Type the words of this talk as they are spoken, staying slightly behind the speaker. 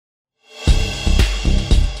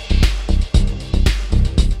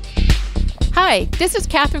Hi, this is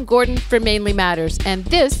Catherine Gordon for Mainly Matters, and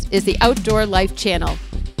this is the Outdoor Life Channel.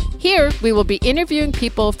 Here, we will be interviewing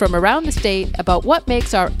people from around the state about what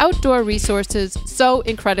makes our outdoor resources so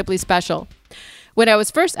incredibly special. When I was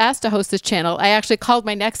first asked to host this channel, I actually called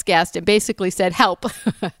my next guest and basically said, help,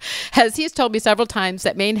 as he's told me several times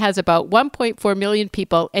that Maine has about 1.4 million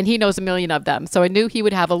people, and he knows a million of them, so I knew he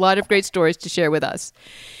would have a lot of great stories to share with us.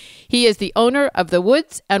 He is the owner of the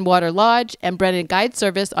Woods and Water Lodge and Brennan Guide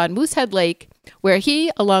Service on Moosehead Lake, where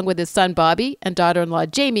he, along with his son Bobby and daughter-in-law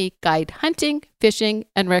Jamie, guide hunting, fishing,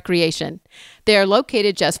 and recreation. They are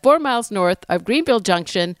located just 4 miles north of Greenville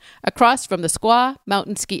Junction, across from the Squaw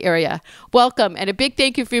Mountain Ski Area. Welcome, and a big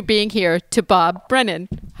thank you for being here to Bob Brennan.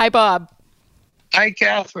 Hi, Bob. Hi,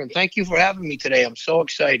 Catherine. Thank you for having me today. I'm so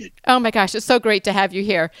excited. Oh my gosh, it's so great to have you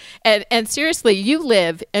here. And seriously, you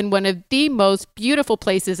live in one of the most beautiful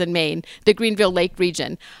places in Maine, the Greenville Lake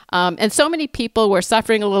region. And so many people were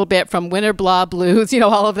suffering a little bit from winter blah blues,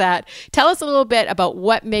 all of that. Tell us a little bit about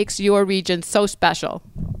what makes your region so special.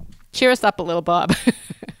 Cheer us up a little, Bob.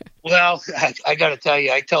 Well, I got to tell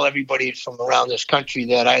you, I tell everybody from around this country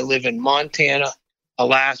that I live in Montana,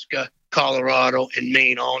 Alaska, Colorado, and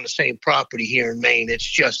Maine, all on the same property here in Maine. It's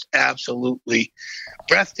just absolutely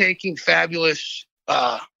breathtaking, fabulous,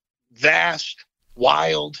 vast,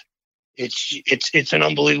 wild. It's an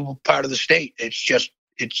unbelievable part of the state. It's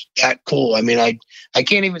that cool. I mean, I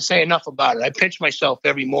can't even say enough about it. I pinch myself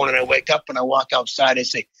every morning. I wake up and I walk outside. I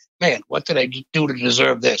say, man, what did I do to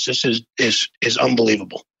deserve this? This is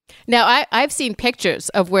unbelievable. Now, I've seen pictures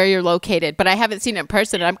of where you're located, but I haven't seen it in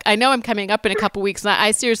person. I know I'm coming up in a couple weeks, and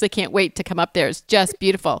I seriously can't wait to come up there. It's just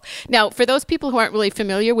beautiful. Now, for those people who aren't really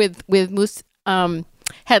familiar with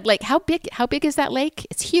Moosehead Lake, how big is that lake?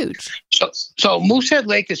 It's huge. So Moosehead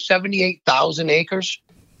Lake is 78,000 acres,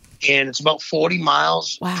 and it's about 40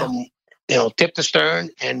 miles from tip to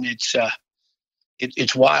stern, and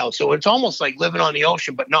it's wild. So it's almost like living on the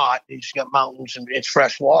ocean, but not. You just got mountains and it's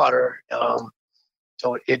fresh water.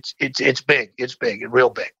 So it's big. It's big. It's real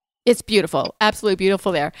big. It's beautiful. Absolutely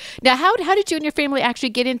beautiful there. Now, how did you and your family actually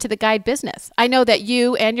get into the guide business? I know that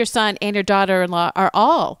you and your son and your daughter-in-law are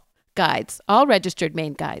all guides, all registered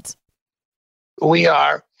Maine guides. We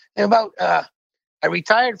are. And I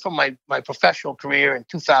retired from my professional career in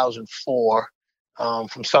 2004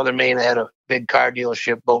 from Southern Maine. I had a big car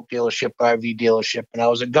dealership, boat dealership, RV dealership, and I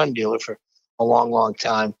was a gun dealer for a long, long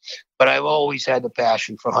time. But I've always had the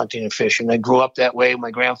passion for hunting and fishing. I grew up that way. My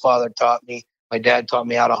grandfather taught me. My dad taught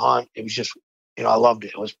me how to hunt. It was just, I loved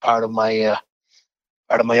it. It was part of my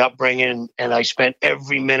upbringing. And I spent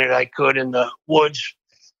every minute I could in the woods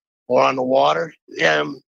or on the water.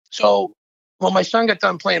 So when my son got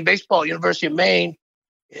done playing baseball at University of Maine,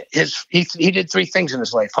 he did 3 things in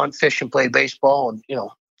his life: hunt, fish, and play baseball. And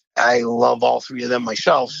I love all 3 of them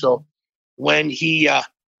myself. So when he got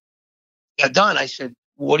done, I said,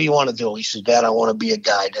 what do you want to do? He said, Dad, I want to be a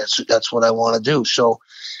guide. That's what I want to do. So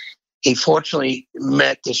he fortunately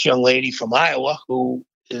met this young lady from Iowa who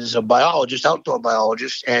is a biologist, outdoor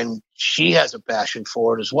biologist, and she has a passion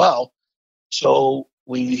for it as well. So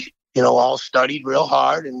we, all studied real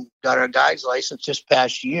hard and got our guide's license this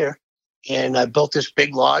past year. And I built this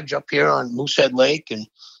big lodge up here on Moosehead Lake, and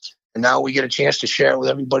now we get a chance to share it with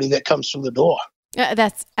everybody that comes through the door.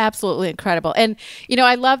 That's absolutely incredible. And,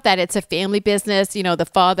 I love that it's a family business, the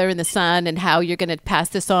father and the son, and how you're going to pass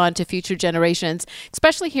this on to future generations,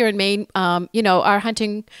 especially here in Maine. Our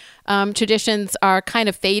hunting traditions are kind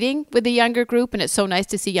of fading with the younger group, and it's so nice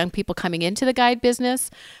to see young people coming into the guide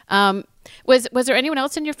business. Was there anyone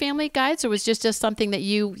else in your family guides, or was just something that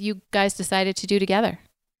you guys decided to do together?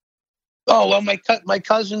 Oh, well, my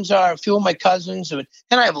cousins are a few of my cousins, and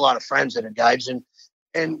I have a lot of friends that are guides, and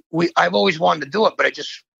I've always wanted to do it, but I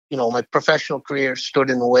just, my professional career stood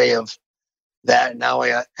in the way of that. And now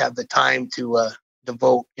I have the time to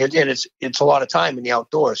devote, and it's a lot of time in the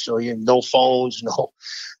outdoors. So no phones,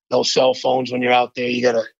 no cell phones when you're out there. You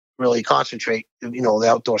got to really concentrate, the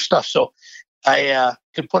outdoor stuff. So I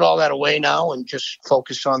could put all that away now and just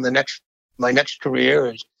focus on my next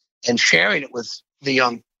career and sharing it with the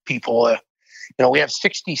young people. We have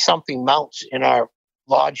 60 something mounts in our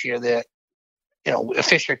lodge here that,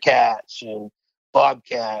 fisher cats and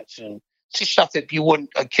bobcats and stuff that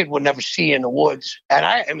a kid would never see in the woods. And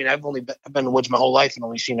I've been in the woods my whole life and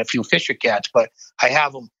only seen a few fisher cats, but I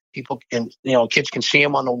have them. People can, kids can see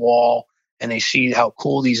them on the wall and they see how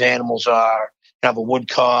cool these animals are. You have a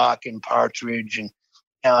woodcock and partridge, and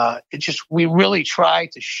we really try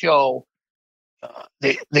to show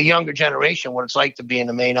the younger generation what it's like to be in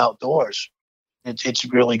the Maine outdoors. It's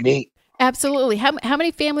really neat. Absolutely. How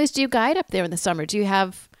many families do you guide up there in the summer? Do you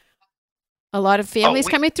have? A lot of families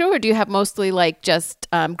coming through, or do you have mostly like just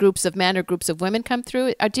groups of men or groups of women come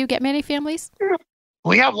through? Or do you get many families?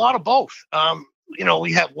 We have a lot of both.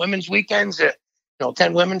 We have women's weekends that,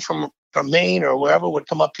 10 women from Maine or wherever would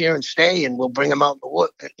come up here and stay, and we'll bring them out in the wood,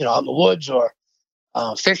 out in the woods, or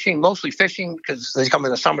fishing, mostly fishing, because they come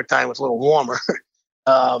in the summertime. It's a little warmer.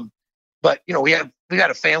 But we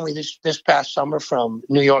got a family this past summer from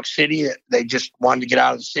New York City. They just wanted to get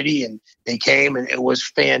out of the city, and they came, and it was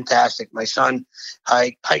fantastic. My son,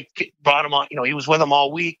 I brought him on. He was with them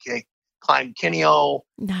all week. They climbed Kineo.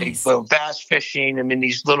 Nice. They were bass fishing. I mean,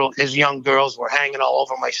 his young girls were hanging all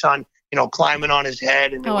over my son, climbing on his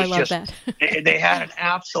head, and I love that. They had an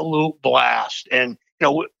absolute blast. And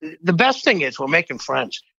the best thing is we're making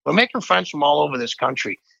friends. We're making friends from all over this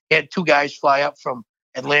country. We had 2 guys fly up from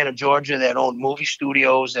Atlanta, Georgia, that owned movie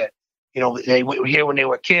studios that, they were here when they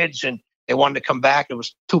were kids, and they wanted to come back. It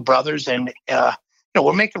was 2 brothers, and,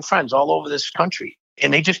 we're making friends all over this country,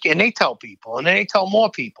 and they tell people, and then they tell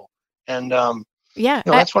more people. And,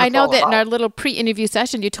 that's what I know that about. In our little pre-interview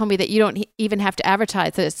session, you told me that you don't even have to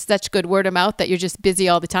advertise. That it's such good word of mouth that you're just busy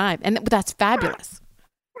all the time. And that's fabulous.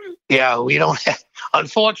 Yeah, we don't have,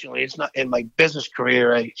 unfortunately, it's not in my business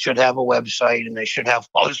career. I should have a website, and I should have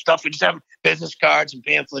all this stuff. We just have business cards and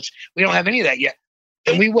pamphlets. We don't have any of that yet,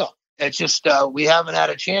 and we will. It's just we haven't had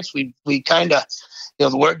a chance. We kind of,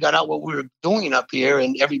 the word got out what we were doing up here,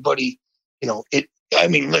 and everybody,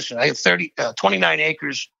 listen, I have 29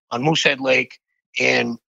 acres on Moosehead Lake,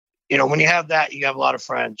 and when you have that, you have a lot of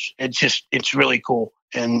friends. It's really cool.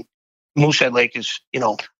 And Moosehead Lake is,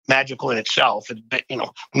 magical in itself. It's been,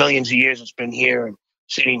 millions of years it's been here and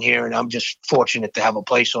sitting here, and I'm just fortunate to have a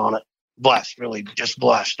place on it. Blessed, really, just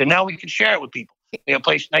blessed. And now we can share it with people. We have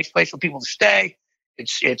nice place for people to stay.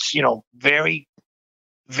 It's very,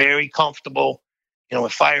 very comfortable,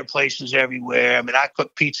 with fireplaces everywhere. I mean, I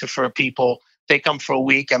cook pizza for people. They come for a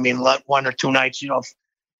week. I mean, 1 or 2 nights,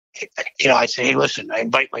 I say, hey, listen, I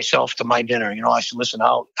invite myself to my dinner. I said, listen,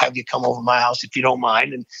 I'll have you come over to my house if you don't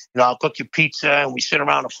mind. And, I'll cook you pizza, and we sit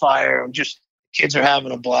around a fire, and just kids are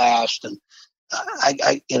having a blast. And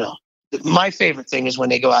my favorite thing is when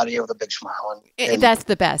they go out of here with a big smile. And that's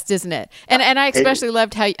the best, isn't it? And I especially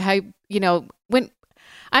loved how when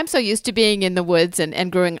I'm so used to being in the woods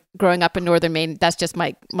and growing up in northern Maine, that's just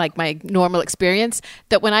my normal experience,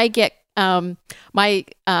 that when I get my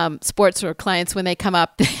sports or clients, when they come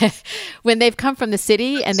up, when they've come from the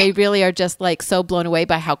city and they really are just like so blown away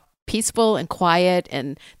by how peaceful and quiet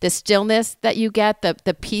and the stillness that you get,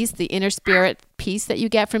 the peace, the inner spirit peace that you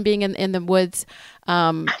get from being in the woods.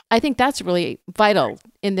 I think that's really vital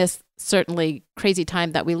in this certainly crazy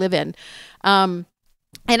time that we live in. And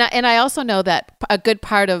I also know that a good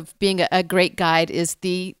part of being a great guide is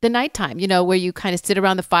the nighttime, where you kind of sit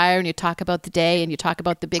around the fire and you talk about the day and you talk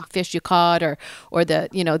about the big fish you caught or the,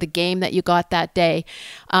 the game that you got that day.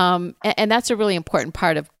 And that's a really important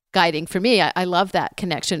part of guiding for me. I love that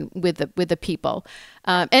connection with the people.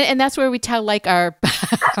 And that's where we tell like our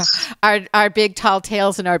big tall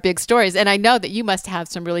tales and our big stories. And I know that you must have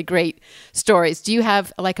some really great stories. Do you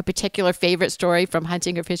have like a particular favorite story from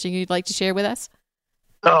hunting or fishing you'd like to share with us?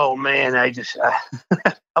 Oh man, I just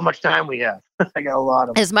how much time we have? I got a lot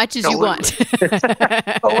of as much as you want.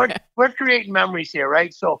 we're creating memories here,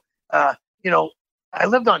 right? So, I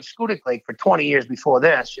lived on Schoodic Lake for 20 years before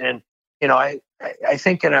this, and I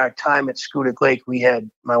think in our time at Schoodic Lake,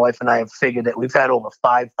 my wife and I have figured that we've had over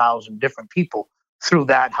 5,000 different people through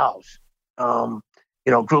that house.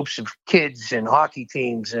 Groups of kids and hockey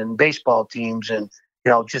teams and baseball teams, and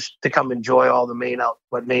just to come enjoy all the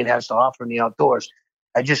what Maine has to offer in the outdoors.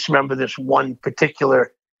 I just remember this one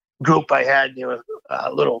particular group I had,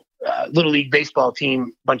 a little league baseball team.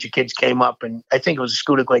 A bunch of kids came up, and I think it was a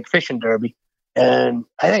Schoodic Lake Fishing Derby. And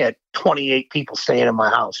I think I had 28 people staying in my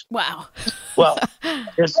house. Wow. Well,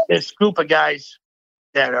 this group of guys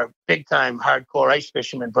that are big time hardcore ice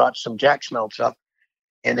fishermen brought some jack smelts up.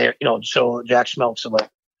 And they're, so jack smelts are like,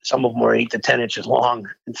 some of them were 8 to 10 inches long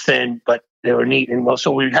and thin, but they were neat. And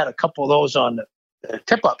so we had a couple of those on the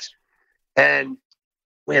tip ups. And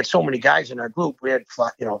we had so many guys in our group. We had,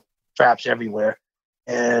 traps everywhere.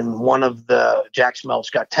 And one of the jack smelts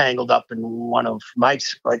got tangled up in one of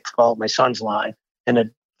Mike's, my son's line. And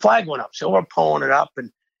the flag went up. So we're pulling it up.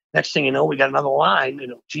 And next thing you know, we got another line.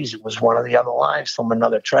 It was one of the other lines from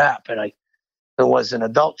another trap. And it was an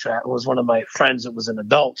adult trap. It was one of my friends that was an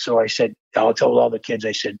adult. So I told all the kids,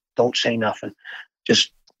 I said, don't say nothing.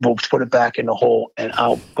 Just we'll put it back in the hole and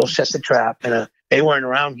I'll go set the trap. And they weren't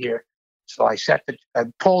around here. So I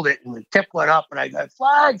pulled it and the tip went up and I got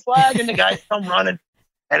flag, and the guys come running.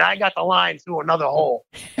 and I got the line through another hole,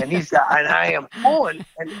 and I am pulling,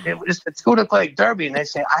 and it's the Scooter Clay Derby, and they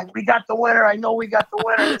say, we got the winner. I know we got the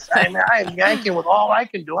winner. I am yanking with all I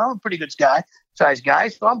can do. I'm a pretty good size guy,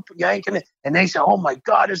 so I'm yanking it, and they say, oh my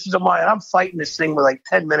God, this is a mine. I'm fighting this thing for like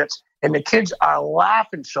 10 minutes, and the kids are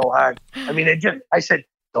laughing so hard. I mean, I said,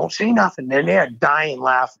 don't say nothing. And they are dying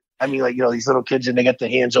laughing. I mean, like, these little kids, and they got their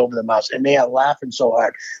hands over their mouths, and they are laughing so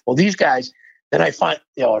hard. Well, these guys, then I find,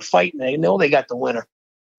 are fighting. They know they got the winner.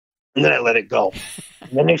 And then I let it go.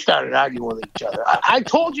 And then they started arguing with each other. I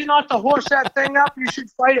told you not to horse that thing up. You should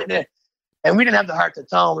fight it. And we didn't have the heart to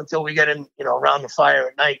tell them until we get in, around the fire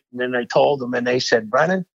at night. And then I told them, and they said,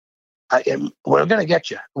 Brennan, we're going to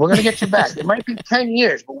get you. We're going to get you back. It might be 10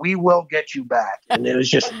 years, but we will get you back. And it was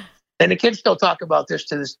just, and the kids still talk about this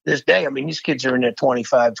to this day. I mean, these kids are in their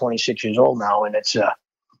 25, 26 years old now. And it's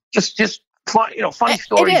just fun, funny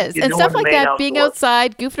stories. It is. And stuff like that, being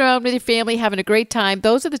outside, goofing around with your family, having a great time.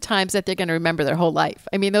 Those are the times that they're going to remember their whole life.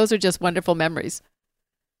 I mean, those are just wonderful memories.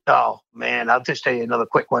 Oh, man. I'll just tell you another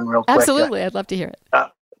quick one real quick. Absolutely. I'd love to hear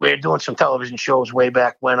it. We were doing some television shows way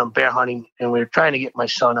back when. I'm bear hunting, and we were trying to get my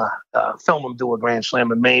son film him do a Grand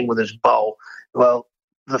Slam in Maine with his bow. Well,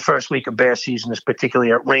 the first week of bear season,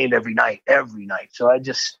 particularly, it rained every night. So I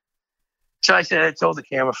said, I told the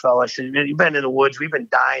camera fella, I said, you've been in the woods. We've been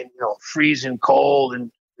dying, freezing cold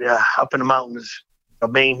and up in the mountains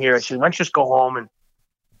of Maine here. I said, why don't you just go home and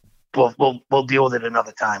we'll deal with it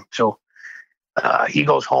another time. So he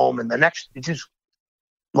goes home, and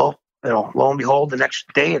lo and behold, the next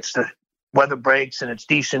day the weather breaks and it's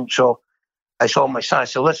decent. So I told my son, I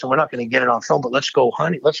said, listen, we're not going to get it on film, but let's go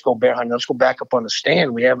hunting. Let's go bear hunting. Let's go back up on the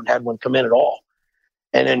stand. We haven't had one come in at all.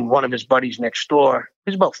 And then one of his buddies next door,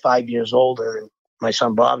 he's about 5 years older than my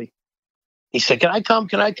son Bobby. He said, can I come?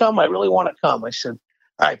 I really want to come. I said,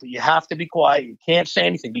 all right, but you have to be quiet. You can't say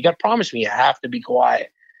anything. You got to promise me you have to be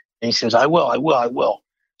quiet. And he says, I will.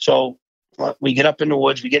 So we get up in the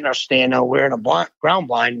woods. We get in our stand now. We're in a ground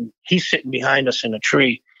blind. He's sitting behind us in a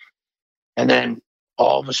tree. And then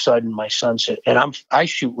all of a sudden, my son said, and I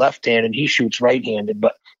shoot left-handed, and he shoots right-handed,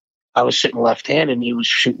 but I was sitting left-handed, and he was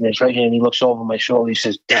shooting his right hand. And he looks over my shoulder. He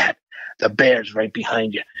says, Dad, the bear's right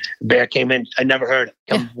behind you. The bear came in. I never heard it.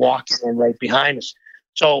 Come walking in right behind us.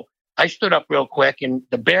 So I stood up real quick, and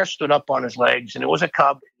the bear stood up on his legs, and it was a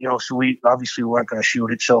cub, so we obviously weren't going to shoot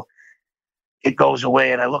it. So it goes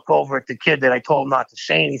away, and I look over at the kid that I told not to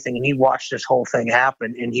say anything, and he watched this whole thing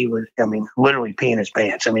happen, and he was, literally peeing his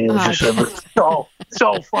pants. It was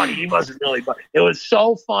so funny. He wasn't really, but it was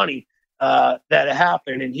so funny that it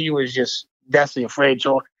happened, and he was just deathly afraid.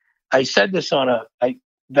 So I said this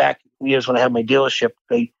back years when I had my dealership.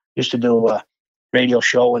 They used to do a radio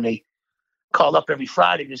show, and they called up every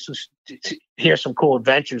Friday just to hear some cool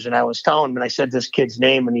adventures. And I was telling him, and I said this kid's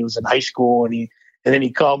name, and he was in high school, and then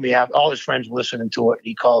he called me up. All his friends were listening to it. And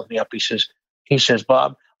he calls me up. He says,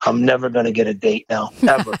 Bob, I'm never going to get a date now,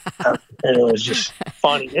 ever. And it was just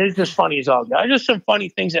funny. It's just funny as all. Just some funny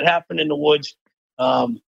things that happen in the woods.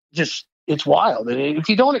 It's wild. And if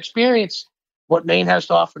you don't experience what Maine has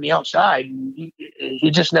to offer on the outside,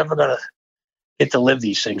 you're just never going to get to live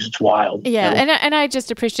these things. It's wild. Yeah, and I just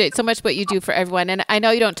appreciate so much what you do for everyone. And I know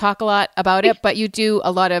you don't talk a lot about it, but you do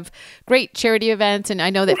a lot of great charity events. And I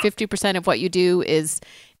know that 50% of what you do is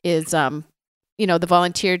the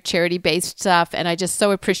volunteer charity-based stuff. And I just so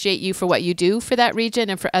appreciate you for what you do for that region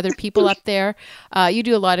and for other people up there. You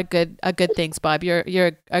do a lot of good things, Bob.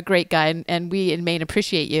 You're a great guy, and we in Maine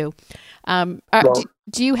appreciate you.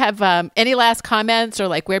 Do you have any last comments, or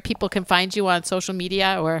like where people can find you on social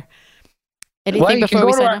media or anything before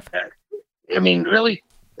we sign off? Really,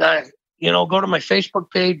 go to my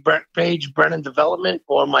Facebook page, Brennan Development,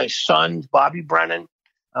 or my son, Bobby Brennan.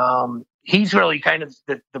 He's really kind of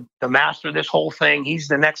the master of this whole thing. He's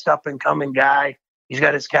the next up and coming guy. He's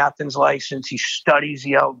got his captain's license. He studies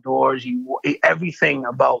the outdoors. Everything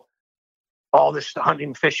about all this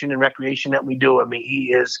hunting, fishing, and recreation that we do.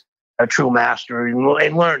 he is a true master in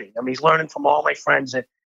learning. He's learning from all my friends that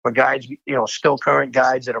were guides, still current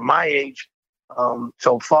guides that are my age.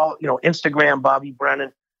 So follow, Instagram, Bobby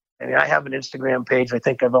Brennan. I have an Instagram page. I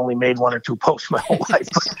think I've only made one or two posts my whole life.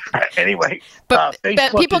 But anyway, but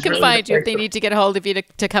people can find you if they need to get a hold of you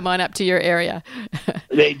to come on up to your area.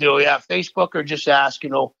 They do, yeah. Facebook, or just ask,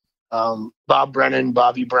 Bob Brennan,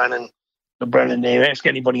 Bobby Brennan, the Brennan name. Ask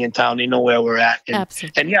anybody in town. They know where we're at.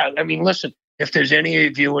 Absolutely. And yeah, listen, if there's any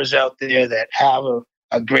viewers out there that have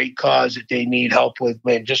a great cause that they need help with,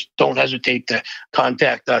 man, just don't hesitate to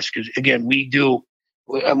contact us. Because again, we do.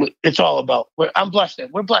 It's all about. I'm blessed.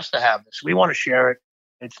 We're blessed to have this. We want to share it.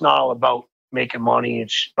 It's not all about making money.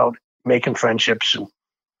 It's about making friendships. And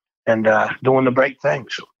doing the right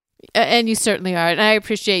things. And you certainly are. And I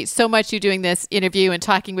appreciate so much you doing this interview and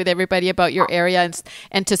talking with everybody about your area,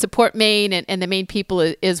 and to support Maine and the Maine people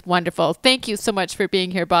is wonderful. Thank you so much for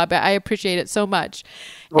being here, Bob. I appreciate it so much.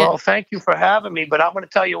 Well, thank you for having me. But I'm going to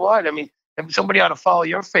tell you what, I mean, somebody ought to follow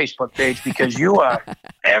your Facebook page, because you are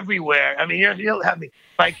everywhere. I mean, you'll have me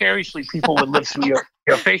vicariously. People would live through your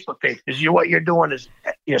Facebook page, because what you're doing is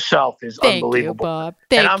yourself is unbelievable. Thank you, Bob.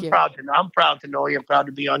 Thank you. I'm proud to know you. I'm proud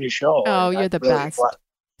to be on your show. Oh, you're the really best. Fun.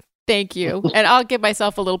 Thank you. And I'll give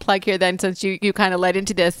myself a little plug here then, since you kind of led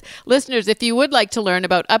into this. Listeners, if you would like to learn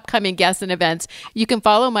about upcoming guests and events, you can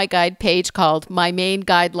follow my guide page called My Maine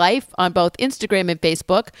Guide Life on both Instagram and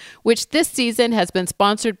Facebook, which this season has been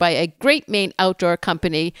sponsored by a great Maine outdoor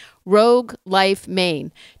company, Rogue Life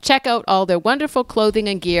Maine. Check out all their wonderful clothing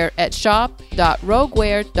and gear at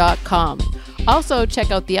shop.roguewear.com. Also,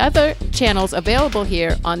 check out the other channels available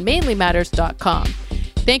here on mainlymatters.com.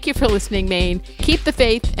 Thank you for listening, Maine. Keep the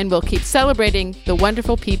faith, and we'll keep celebrating the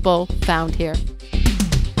wonderful people found here.